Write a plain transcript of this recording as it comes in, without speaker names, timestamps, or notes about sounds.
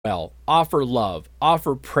well, offer love,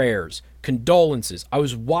 offer prayers, condolences. I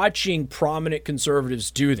was watching prominent conservatives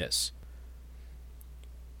do this.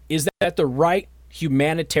 Is that the right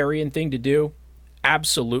humanitarian thing to do?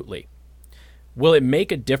 Absolutely. Will it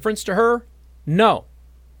make a difference to her? No.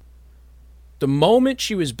 The moment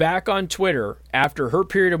she was back on Twitter after her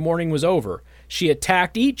period of mourning was over, she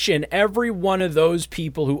attacked each and every one of those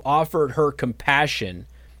people who offered her compassion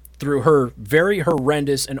through her very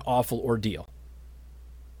horrendous and awful ordeal.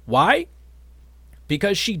 Why?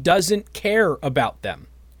 Because she doesn't care about them.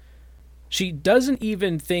 She doesn't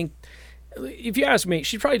even think, if you ask me,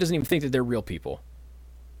 she probably doesn't even think that they're real people.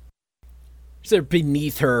 They're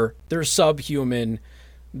beneath her. They're subhuman.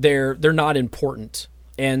 They're not important.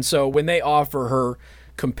 And so when they offer her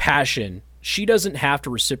compassion, she doesn't have to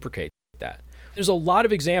reciprocate that. There's a lot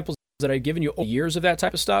of examples that I've given you over years of that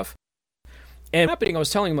type of stuff. And happening, I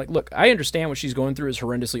was telling him, like, look, I understand what she's going through is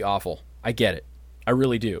horrendously awful. I get it. I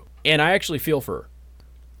really do. And I actually feel for her.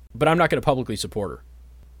 But I'm not going to publicly support her.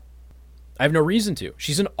 I have no reason to.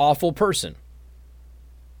 She's an awful person.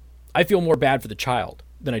 I feel more bad for the child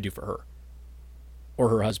than I do for her or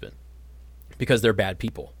her husband because they're bad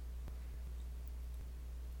people.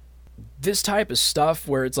 This type of stuff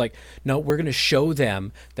where it's like, no, we're going to show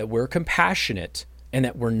them that we're compassionate and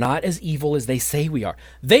that we're not as evil as they say we are.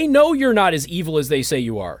 They know you're not as evil as they say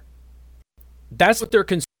you are. That's what they're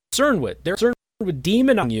concerned with. They're concerned with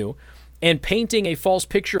demonizing you and painting a false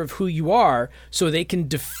picture of who you are so they can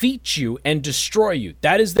defeat you and destroy you.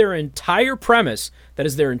 That is their entire premise. That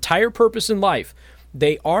is their entire purpose in life.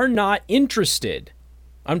 They are not interested.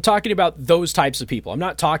 I'm talking about those types of people. I'm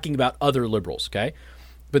not talking about other liberals, okay?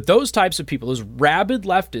 But those types of people, those rabid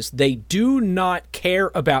leftists, they do not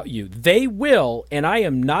care about you. They will, and I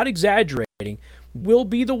am not exaggerating, will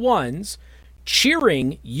be the ones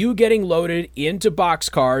cheering you getting loaded into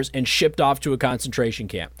boxcars and shipped off to a concentration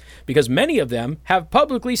camp. Because many of them have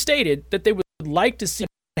publicly stated that they would like to see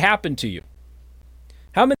it happen to you.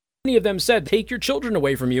 How many of them said, take your children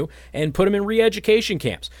away from you and put them in re-education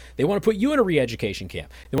camps? They want to put you in a re-education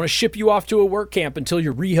camp. They want to ship you off to a work camp until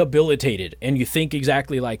you're rehabilitated and you think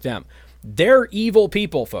exactly like them. They're evil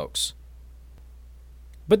people, folks.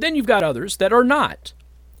 But then you've got others that are not.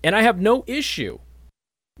 And I have no issue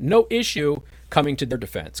coming to their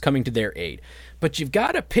defense, coming to their aid. But you've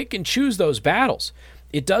got to pick and choose those battles.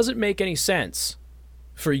 It doesn't make any sense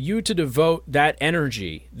for you to devote that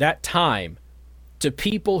energy, that time, to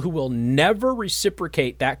people who will never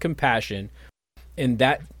reciprocate that compassion and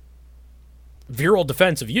that virile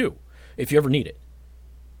defense of you if you ever need it.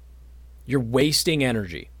 You're wasting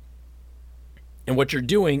energy. And what you're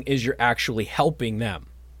doing is you're actually helping them.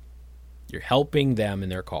 You're helping them in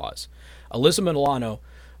their cause. Alyssa Milano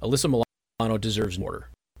deserves no order.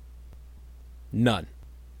 None.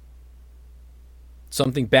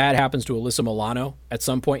 Something bad happens to Alyssa Milano at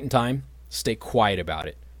some point in time, stay quiet about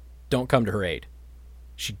it. Don't come to her aid.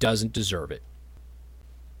 She doesn't deserve it.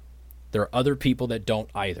 There are other people that don't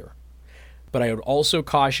either. But I would also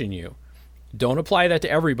caution you, don't apply that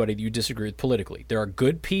to everybody that you disagree with politically. There are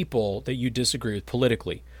good people that you disagree with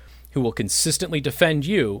politically who will consistently defend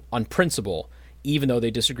you on principle, even though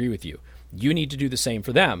they disagree with you. You need to do the same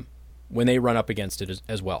for them when they run up against it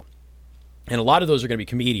as well. And a lot of those are going to be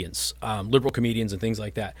comedians, liberal comedians and things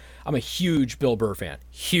like that. I'm a huge Bill Burr fan.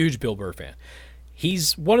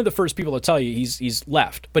 He's one of the first people to tell you he's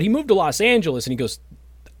left. But he moved to Los Angeles and he goes,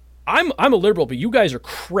 I'm a liberal, but you guys are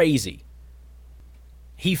crazy.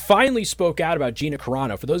 He finally spoke out about Gina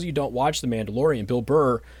Carano. For those of you who don't watch The Mandalorian, Bill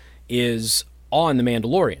Burr is on The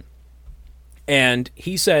Mandalorian. And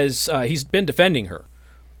he says he's been defending her.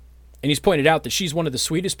 And he's pointed out that she's one of the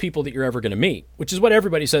sweetest people that you're ever going to meet, which is what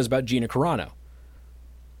everybody says about Gina Carano.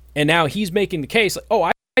 And now he's making the case, like,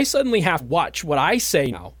 oh, I suddenly have to watch what I say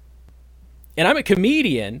now. And I'm a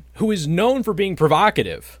comedian who is known for being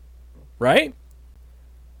provocative, right?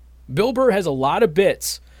 Bill Burr has a lot of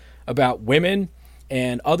bits about women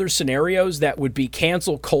and other scenarios that would be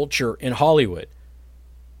cancel culture in Hollywood.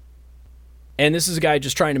 And this is a guy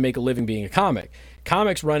just trying to make a living being a comic.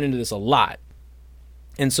 Comics run into this a lot.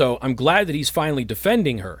 And so I'm glad that he's finally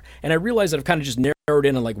defending her. And I realize that I've kind of just narrowed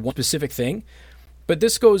in on like one specific thing. But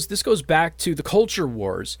this goes back to the culture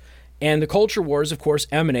wars. And the culture wars, of course,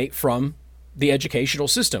 emanate from the educational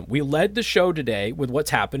system. We led the show today with what's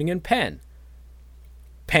happening in Penn.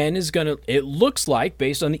 Penn is it looks like,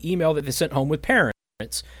 based on the email that they sent home with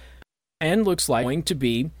parents, Penn looks like going to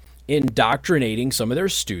be indoctrinating some of their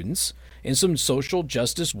students in some social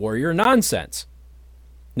justice warrior nonsense.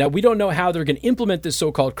 Now, we don't know how they're going to implement this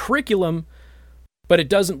so-called curriculum, but it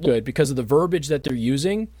doesn't look good because of the verbiage that they're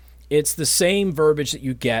using. It's the same verbiage that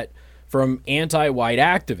you get from anti-white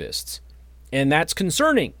activists. And that's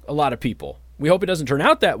concerning a lot of people. We hope it doesn't turn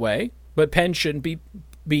out that way, but Penn shouldn't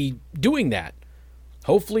be doing that.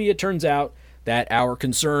 Hopefully it turns out that our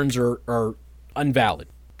concerns are invalid.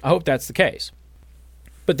 I hope that's the case.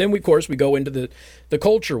 But then, of course, we go into the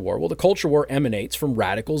culture war. Well, the culture war emanates from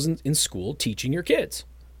radicals in school teaching your kids.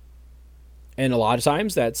 And a lot of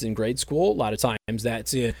times that's in grade school. A lot of times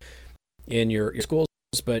that's in your schools,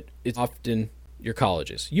 but it's often your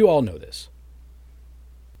colleges. You all know this.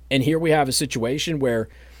 And here we have a situation where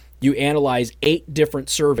you analyze 8 different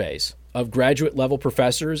surveys of graduate level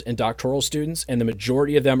professors and doctoral students, and the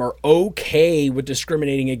majority of them are okay with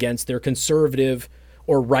discriminating against their conservative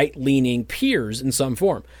or right-leaning peers in some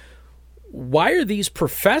form. Why are these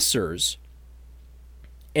professors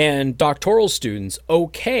and doctoral students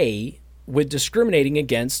okay with discriminating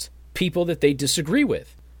against people that they disagree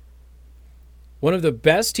with? One of the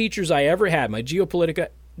best teachers I ever had, my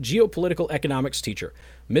geopolitical economics teacher,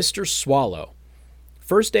 Mr. Swallow.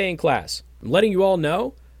 First day in class, I'm letting you all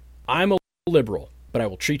know I'm a liberal, but I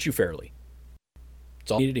will treat you fairly.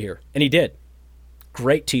 That's all I needed to hear. And he did.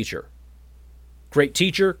 Great teacher. Great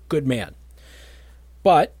teacher, good man.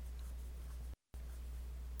 But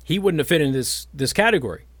he wouldn't have fit in this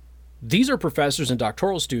category. These are professors and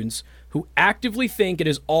doctoral students who actively think it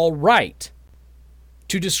is all right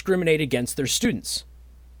to discriminate against their students.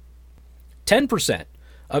 10%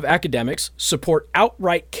 of academics support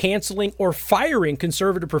outright canceling or firing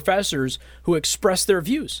conservative professors who express their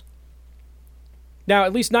views. Now,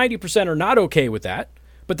 at least 90% are not okay with that,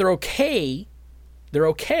 but they're okay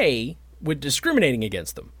with discriminating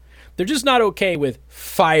against them. They're just not okay with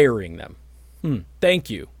firing them. Thank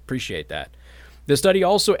you. Appreciate that. The study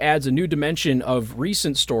also adds a new dimension of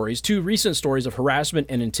two recent stories of harassment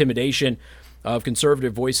and intimidation of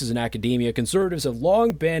conservative voices in academia. Conservatives have long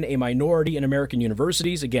been a minority in American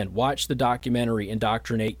universities. Again, watch the documentary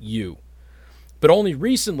Indoctrinate You. But only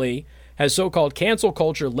recently has so-called cancel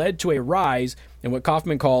culture led to a rise in what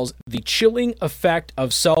Kaufman calls the chilling effect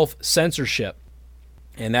of self-censorship.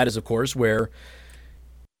 And that is, of course, where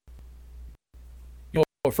you're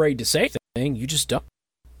afraid to say anything, you just don't.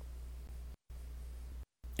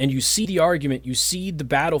 And you see the argument, you see the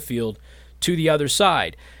battlefield to the other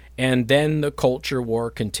side. And then the culture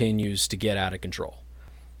war continues to get out of control.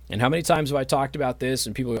 And how many times have I talked about this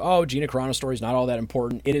and people go, oh, Gina Carano's story is not all that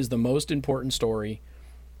important. It is the most important story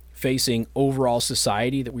facing overall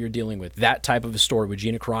society that we are dealing with. That type of a story with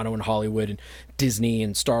Gina Carano and Hollywood and Disney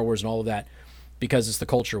and Star Wars and all of that, because it's the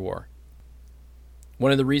culture war.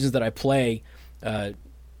 One of the reasons that I play Tom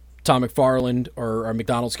McFarland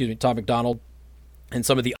Tom McDonald and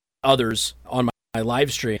some of the others on my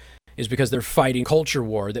live stream is because they're fighting culture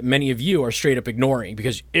war that many of you are straight up ignoring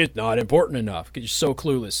because it's not important enough, because you're so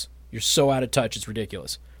clueless. You're so out of touch, it's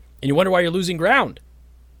ridiculous. And you wonder why you're losing ground.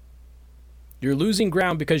 You're losing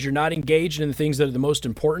ground because you're not engaged in the things that are the most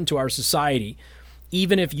important to our society,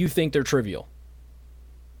 even if you think they're trivial.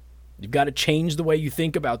 You've got to change the way you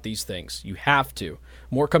think about these things. You have to.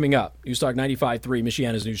 More coming up. News Talk 95.3,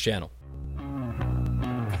 Michiana's news channel.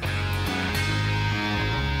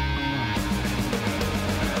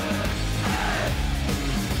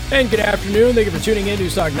 And good afternoon. Thank you for tuning in.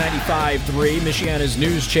 News Talk 95.3, Michiana's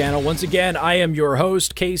news channel. Once again, I am your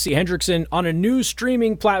host, Casey Hendrickson, on a new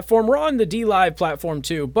streaming platform. We're on the DLive platform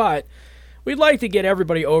too, but we'd like to get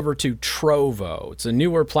everybody over to Trovo. It's a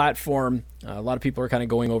newer platform. A lot of people are kind of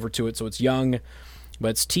going over to it, so it's young, but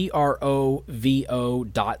it's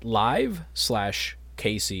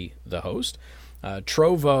trovo.live/Casey the host.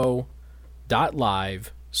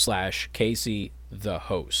 Trovo.live/Casey the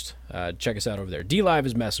host. Check us out over there. DLive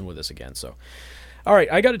is messing with us again. So, all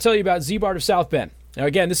right, I got to tell you about Z-Bart of South Bend. Now,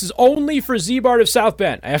 again, this is only for Z-Bart of South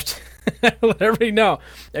Bend. I have to let everybody know.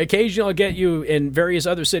 Occasionally, I'll get you in various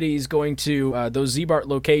other cities going to those Z-Bart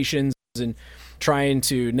locations and trying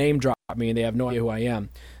to name drop me, and they have no idea who I am.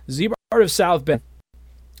 Z-Bart of South Bend.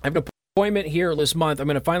 I have an appointment here this month. I'm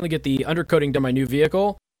going to finally get the undercoating done on my new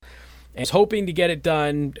vehicle. And I was hoping to get it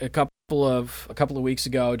done a couple of weeks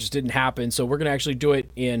ago. It just didn't happen. So we're going to actually do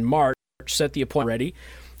it in March, set the appointment ready.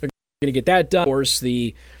 We're going to get that done. Of course,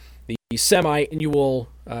 the semi-annual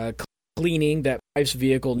cleaning that my wife's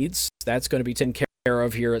vehicle needs, that's going to be taken care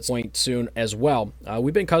of here at some point soon as well.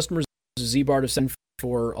 We've been customers of Z-Bart of South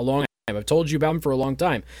for a long time. I've told you about them for a long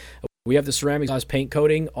time. We have the ceramic gloss paint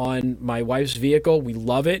coating on my wife's vehicle. We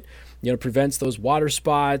love it. It prevents those water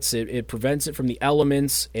spots. It prevents it from the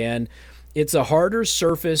elements, and it's a harder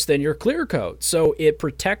surface than your clear coat. So it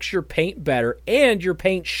protects your paint better, and your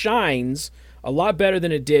paint shines a lot better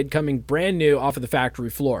than it did coming brand new off of the factory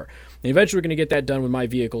floor. And eventually we're going to get that done with my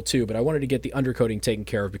vehicle too, but I wanted to get the undercoating taken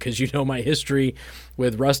care of because you know my history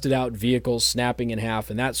with rusted out vehicles snapping in half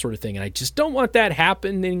and that sort of thing, and I just don't want that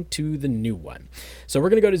happening to the new one. So we're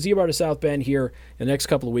going to go to Z-Bar to South Bend here in the next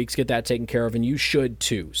couple of weeks, get that taken care of, and you should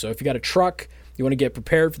too. So if you got a truck, you want to get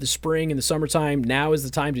prepared for the spring and the summertime, now is the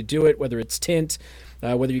time to do it, whether it's tint,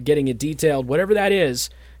 whether you're getting it detailed, whatever that is,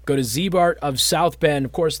 go to Z-Bart of South Bend.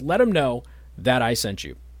 Of course, let them know that I sent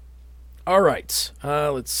you. All right,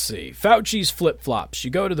 let's see. Fauci's flip-flops.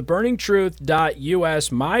 You go to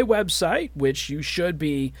theburningtruth.us, my website, which you should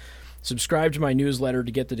be subscribed to my newsletter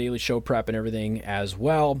to get the daily show prep and everything as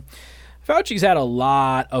well. Fauci's had a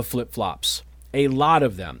lot of flip-flops, a lot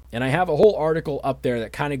of them. And I have a whole article up there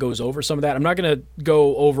that kind of goes over some of that. I'm not going to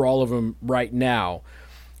go over all of them right now,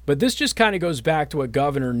 but this just kind of goes back to what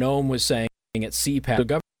Governor Noem was saying at CPAC. So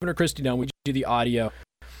Governor Kristi Noem, we do the audio,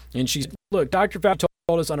 and she's, look, Dr. Fauci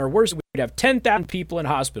told us on our worst we'd have 10,000 people in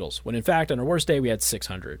hospitals, when in fact on our worst day we had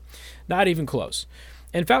 600. Not even close.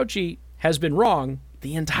 And Fauci has been wrong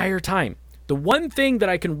the entire time. The one thing that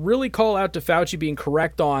I can really call out to Fauci being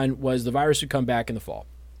correct on was the virus would come back in the fall.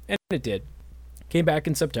 And it did. Came back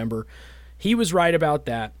in September. He was right about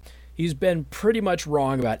that. He's been pretty much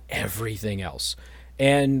wrong about everything else.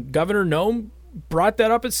 And Governor Noem brought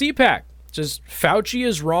that up at CPAC. Just Fauci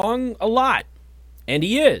is wrong a lot. And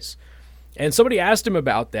he is. And somebody asked him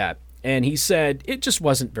about that, and he said it just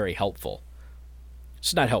wasn't very helpful.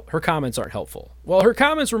 It's not help. Her comments aren't helpful. Well, her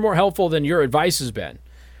comments were more helpful than your advice has been.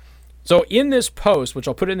 So in this post, which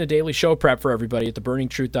I'll put in the daily show prep for everybody at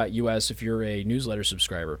theburningtruth.us if you're a newsletter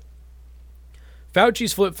subscriber,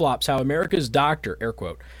 Fauci's flip-flops, how America's doctor, air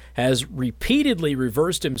quote, has repeatedly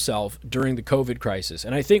reversed himself during the COVID crisis.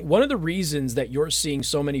 And I think one of the reasons that you're seeing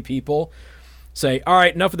so many people say, all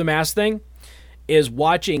right, enough of the mask thing, is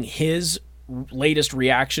watching his latest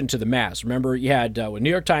reaction to the mask. Remember, you had when New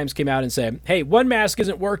York Times came out and said, hey, one mask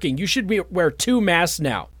isn't working. You should wear 2 masks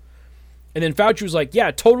now. And then Fauci was like,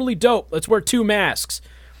 yeah, totally dope. Let's wear 2 masks.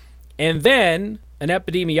 And then an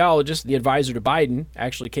epidemiologist, the advisor to Biden,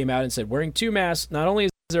 actually came out and said, wearing 2 masks, not only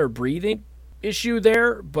is there a breathing issue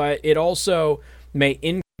there, but it also may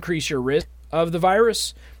increase your risk of the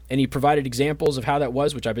virus. And he provided examples of how that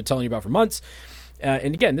was, which I've been telling you about for months.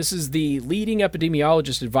 And again, this is the leading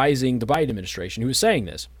epidemiologist advising the Biden administration who was saying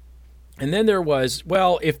this. And then there was,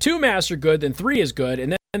 well, if 2 masks are good, then 3 is good.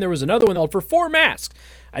 And then there was another one called for 4 masks.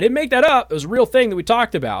 I didn't make that up. It was a real thing that we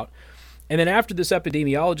talked about. And then after this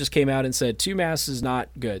epidemiologist came out and said 2 masks is not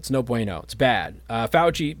good. It's no bueno. It's bad.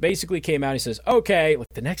 Fauci basically came out and he says, okay,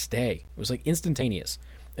 like the next day, it was like instantaneous.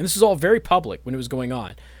 And this was all very public when it was going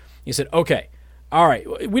on. He said, okay, all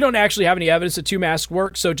right, we don't actually have any evidence that 2 masks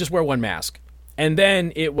work, so just wear 1 mask. And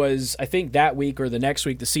then it was, I think that week or the next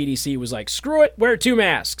week, the CDC was like, screw it, wear 2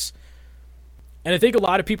 masks. And I think a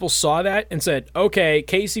lot of people saw that and said, okay,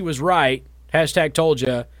 Casey was right, hashtag told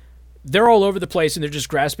ya. They're all over the place and they're just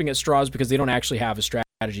grasping at straws because they don't actually have a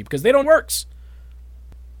strategy, because they don't work.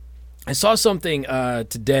 I saw something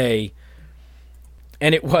today,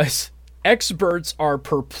 and it was experts are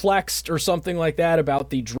perplexed or something like that about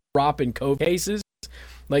the drop in COVID cases.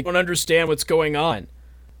 Like, don't understand what's going on.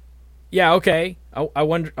 Yeah, okay. I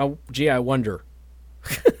wonder. Oh, gee, I wonder.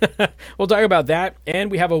 We'll talk about that.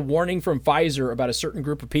 And we have a warning from Pfizer about a certain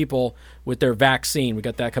group of people with their vaccine. We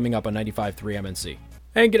got that coming up on 95.3 MNC.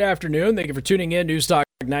 And good afternoon. Thank you for tuning in. Newstalk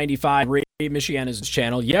 95.3, Michiana's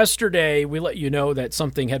channel. Yesterday, we let you know that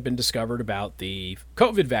something had been discovered about the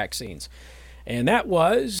COVID vaccines. And that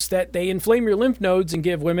was that they inflame your lymph nodes and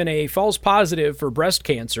give women a false positive for breast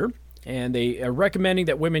cancer. And they are recommending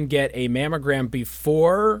that women get a mammogram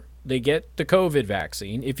before they get the COVID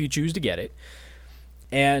vaccine, if you choose to get it.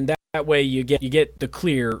 And that way you get the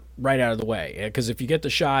clear right out of the way. Because if you get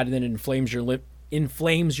the shot and then it inflames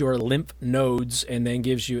your lymph nodes and then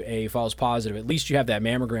gives you a false positive, at least you have that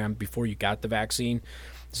mammogram before you got the vaccine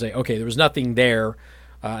to say, okay, there was nothing there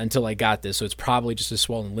until I got this, so it's probably just a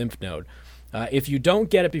swollen lymph node. If you don't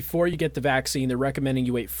get it before you get the vaccine, they're recommending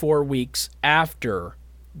you wait 4 weeks after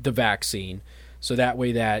the vaccine, so that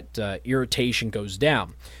way that irritation goes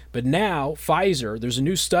down. But now Pfizer, there's a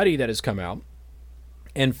new study that has come out,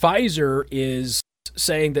 and Pfizer is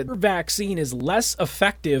saying that their vaccine is less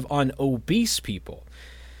effective on obese people.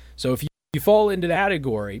 So if you fall into that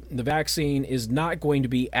category, the vaccine is not going to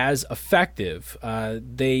be as effective.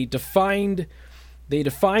 They define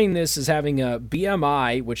this as having a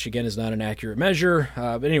BMI, which again is not an accurate measure.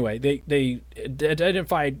 But anyway, they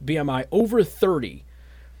identified BMI over 30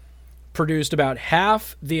 produced about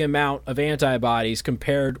half the amount of antibodies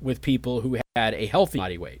compared with people who had a healthy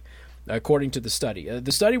body weight, according to the study.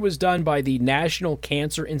 The study was done by the National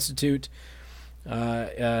Cancer Institute,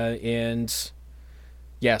 And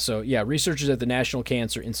yeah, so yeah, researchers at the National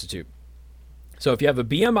Cancer Institute. So if you have a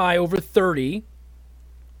BMI over 30,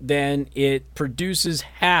 then it produces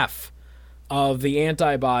half of the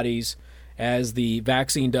antibodies as the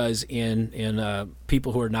vaccine does in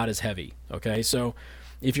people who are not as heavy. Okay, so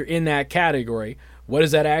if you're in that category, what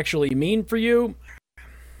does that actually mean for you?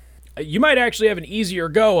 You might actually have an easier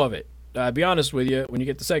go of it. Be honest with you, when you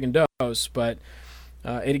get the second dose. But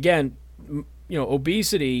and again,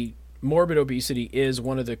 obesity, morbid obesity, is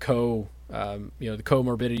one of the the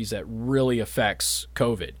comorbidities that really affects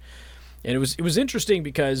COVID. And it was interesting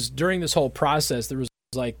because during this whole process, there was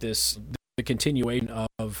like the continuation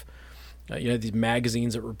of these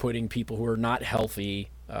magazines that were putting people who are not healthy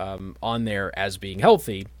on there as being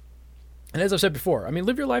healthy. And as I've said before, I mean,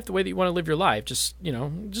 live your life the way that you want to live your life. Just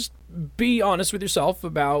be honest with yourself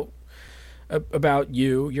about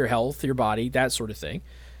you, your health, your body, that sort of thing,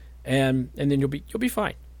 and then you'll be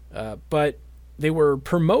fine. But they were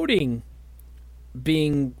promoting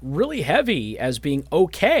being really heavy as being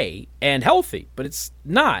okay and healthy, but it's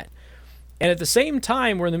not. And at the same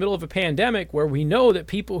time, we're in the middle of a pandemic where we know that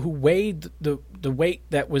people who weighed the weight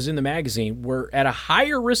that was in the magazine were at a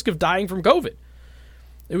higher risk of dying from COVID.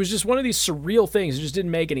 It was just one of these surreal things. It just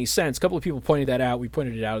didn't make any sense. A couple of people pointed that out. We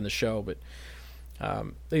pointed it out in the show, but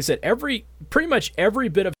they said pretty much every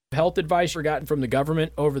bit of health advice you've gotten from the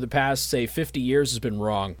government over the past, say, 50 years has been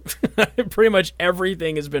wrong. Pretty much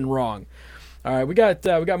everything has been wrong. All right, we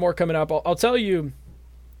got more coming up. I'll tell you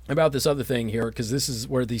about this other thing here, because this is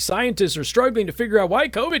where the scientists are struggling to figure out why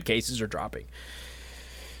COVID cases are dropping.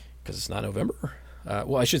 Because it's not November.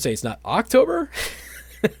 Well, I should say it's not October.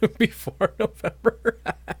 Before November.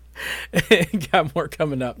 Got more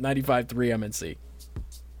coming up. 95.3 MNC.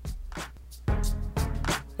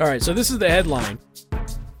 All right, so this is the headline.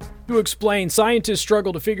 To explain, scientists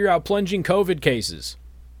struggle to figure out plunging COVID cases.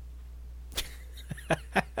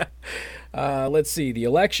 Let's see. The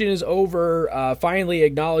election is over. Finally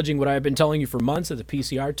acknowledging what I've been telling you for months, that the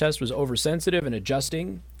PCR test was oversensitive and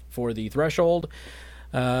adjusting for the threshold.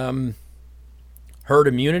 Herd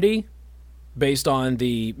immunity, based on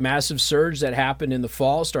the massive surge that happened in the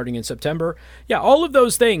fall, starting in September. Yeah, all of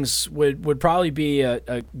those things would probably be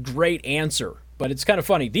a great answer. But it's kind of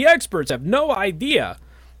funny. The experts have no idea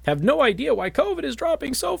why COVID is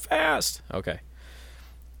dropping so fast. Okay.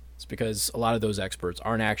 It's because a lot of those experts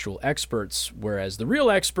aren't actual experts, whereas the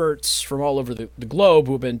real experts from all over the globe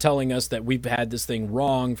who have been telling us that we've had this thing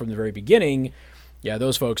wrong from the very beginning, yeah,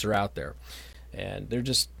 those folks are out there. And they're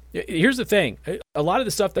just... Here's the thing. A lot of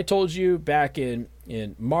the stuff that I told you back in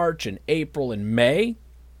March and April and May,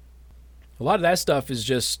 a lot of that stuff is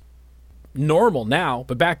just normal now,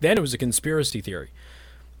 but back then it was a conspiracy theory.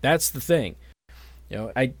 That's the thing.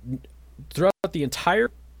 Throughout the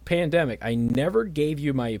entire pandemic, I never gave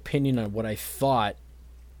you my opinion on what I thought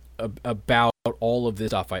about all of this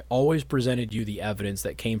stuff. I always presented you the evidence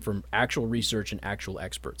that came from actual research and actual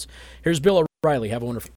experts. Here's Bill O'Reilly. Have a wonderful